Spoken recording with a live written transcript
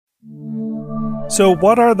So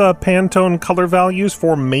what are the Pantone color values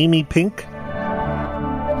for Mamie Pink?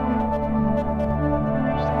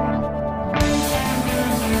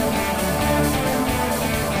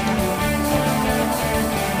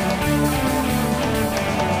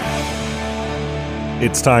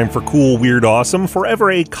 It's time for Cool, Weird, Awesome,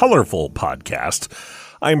 Forever a Colorful podcast.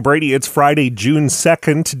 I'm Brady. It's Friday, June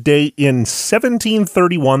 2nd, today in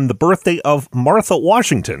 1731, the birthday of Martha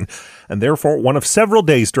Washington, and therefore one of several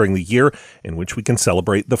days during the year in which we can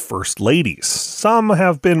celebrate the First Ladies. Some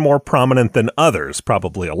have been more prominent than others.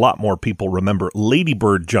 Probably a lot more people remember Lady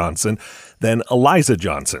Bird Johnson than Eliza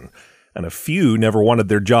Johnson. And a few never wanted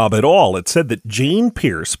their job at all. It said that Jane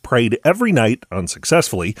Pierce prayed every night,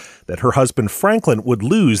 unsuccessfully, that her husband Franklin would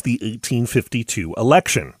lose the 1852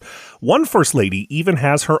 election. One First Lady even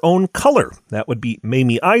has her own color. That would be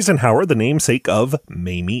Mamie Eisenhower, the namesake of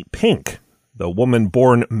Mamie Pink. The woman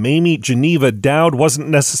born Mamie Geneva Dowd wasn't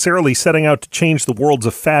necessarily setting out to change the worlds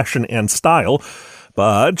of fashion and style,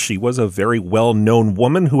 but she was a very well-known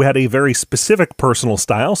woman who had a very specific personal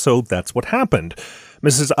style, so that's what happened.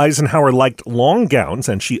 Mrs. Eisenhower liked long gowns,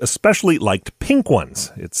 and she especially liked pink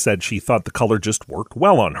ones. It said she thought the color just worked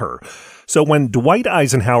well on her. So when Dwight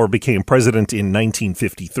Eisenhower became president in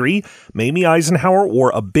 1953, Mamie Eisenhower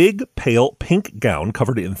wore a big, pale pink gown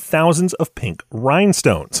covered in thousands of pink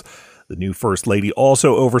rhinestones. The new First Lady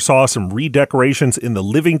also oversaw some redecorations in the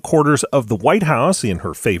living quarters of the White House in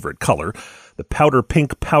her favorite color. The powder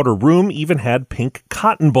pink powder room even had pink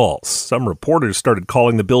cotton balls. Some reporters started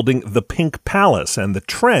calling the building the Pink Palace, and the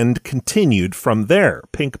trend continued from there.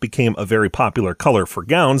 Pink became a very popular color for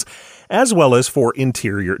gowns, as well as for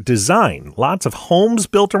interior design. Lots of homes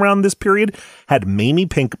built around this period had Mamie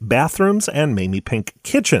Pink bathrooms and Mamie Pink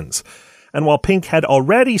kitchens. And while pink had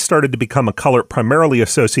already started to become a color primarily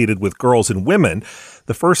associated with girls and women,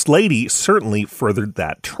 the First Lady certainly furthered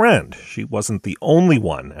that trend. She wasn't the only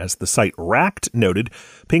one. As the site Racked noted,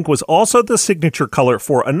 pink was also the signature color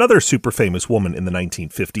for another super famous woman in the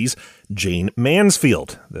 1950s, Jane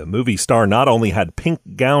Mansfield. The movie star not only had pink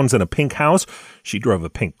gowns and a pink house, she drove a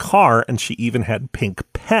pink car, and she even had pink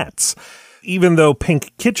pets. Even though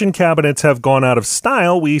pink kitchen cabinets have gone out of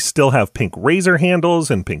style, we still have pink razor handles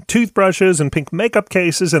and pink toothbrushes and pink makeup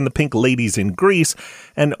cases and the pink ladies in Grease,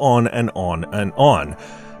 and on and on and on.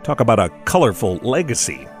 Talk about a colorful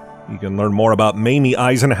legacy. You can learn more about Mamie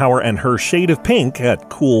Eisenhower and her shade of pink at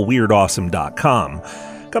coolweirdawesome.com.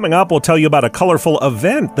 Coming up, we'll tell you about a colorful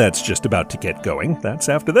event that's just about to get going. That's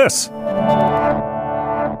after this.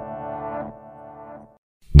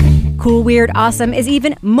 Cool, Weird, Awesome is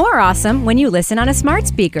even more awesome when you listen on a smart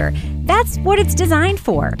speaker. That's what it's designed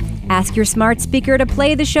for. Ask your smart speaker to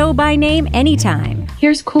play the show by name anytime.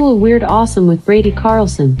 Here's Cool, Weird, Awesome with Brady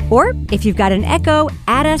Carlson. Or, if you've got an Echo,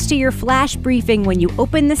 add us to your flash briefing when you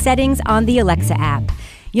open the settings on the Alexa app.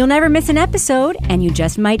 You'll never miss an episode, and you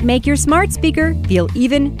just might make your smart speaker feel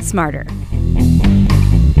even smarter.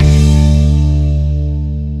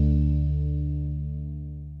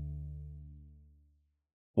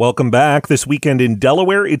 Welcome back. This weekend in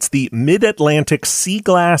Delaware, it's the Mid-Atlantic Sea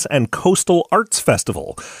Glass and Coastal Arts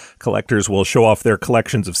Festival. Collectors will show off their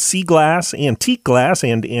collections of sea glass,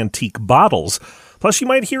 and antique bottles. Plus, you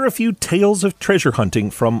might hear a few tales of treasure hunting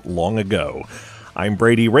from long ago. I'm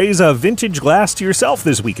Brady. Raise a vintage glass to yourself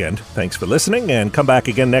this weekend. Thanks for listening, and come back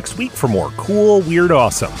again next week for more Cool, Weird,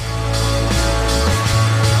 Awesome.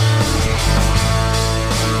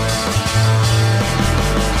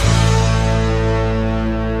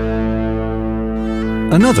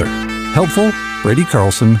 Another helpful Brady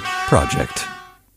Carlson project.